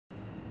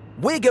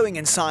we're going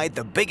inside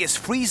the biggest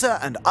freezer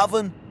and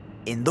oven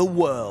in the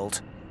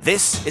world.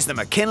 This is the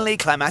McKinley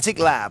Climatic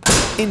Lab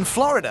in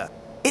Florida.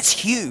 It's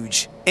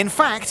huge. In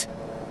fact,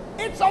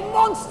 it's a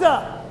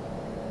monster!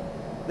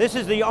 This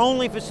is the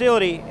only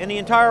facility in the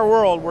entire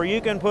world where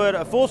you can put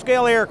a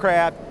full-scale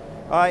aircraft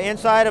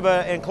inside of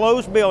an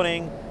enclosed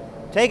building,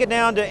 take it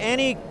down to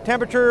any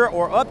temperature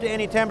or up to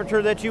any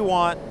temperature that you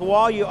want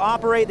while you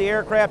operate the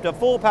aircraft at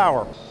full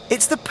power.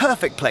 It's the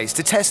perfect place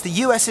to test the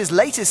US's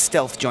latest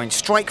stealth joint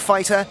strike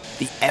fighter,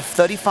 the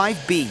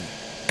F-35B.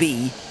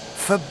 B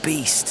for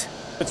Beast.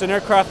 It's an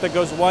aircraft that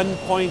goes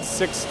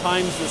 1.6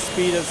 times the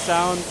speed of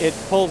sound. It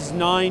pulls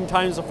 9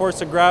 times the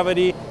force of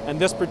gravity, and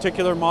this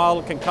particular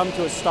model can come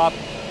to a stop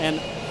and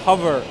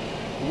hover.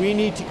 We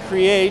need to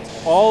create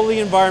all the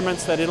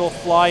environments that it'll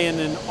fly in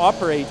and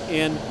operate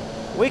in.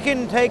 We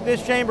can take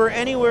this chamber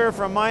anywhere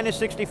from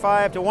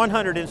 -65 to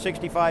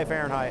 165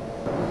 Fahrenheit.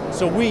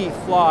 So we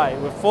fly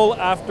with full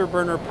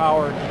afterburner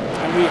power,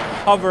 and we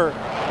hover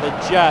the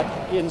jet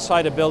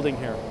inside a building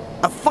here.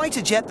 A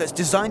fighter jet that's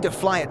designed to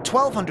fly at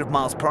 1,200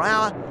 miles per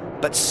hour,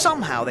 but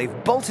somehow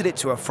they've bolted it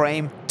to a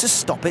frame to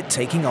stop it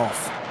taking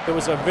off. It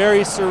was a very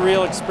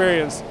surreal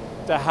experience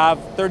to have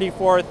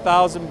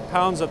 34,000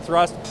 pounds of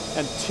thrust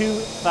and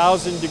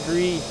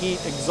 2,000-degree heat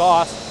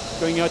exhaust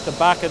going out the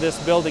back of this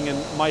building and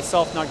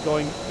myself not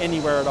going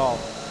anywhere at all.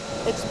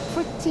 It's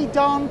pretty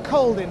darn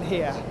cold in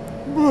here.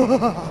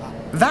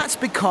 That's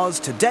because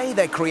today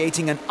they're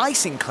creating an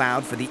icing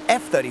cloud for the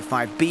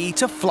F-35B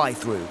to fly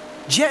through.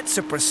 Jets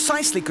of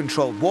precisely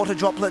controlled water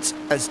droplets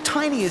as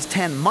tiny as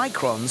 10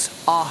 microns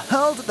are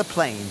hurled at the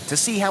plane to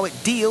see how it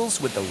deals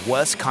with the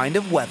worst kind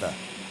of weather.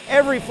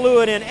 Every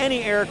fluid in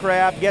any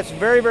aircraft gets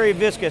very, very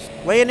viscous.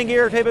 Landing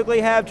gear typically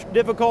have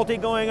difficulty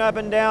going up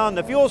and down.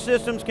 The fuel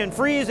systems can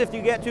freeze if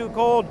you get too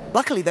cold.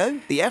 Luckily though,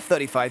 the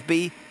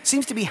F-35B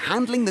seems to be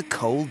handling the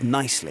cold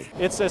nicely.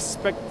 It's a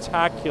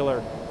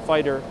spectacular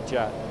fighter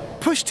jet.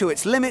 Pushed to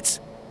its limits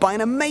by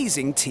an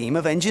amazing team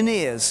of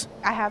engineers.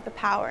 I have the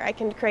power. I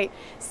can create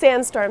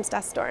sandstorms,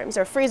 dust storms,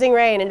 or freezing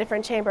rain in a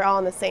different chamber all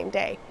on the same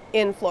day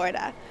in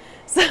Florida.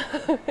 So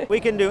we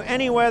can do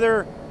any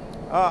weather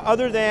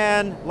other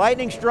than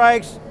lightning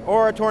strikes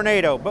or a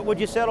tornado, but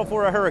would you settle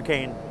for a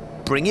hurricane?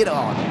 Bring it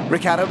on.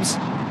 Rick Adams,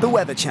 The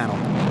Weather Channel.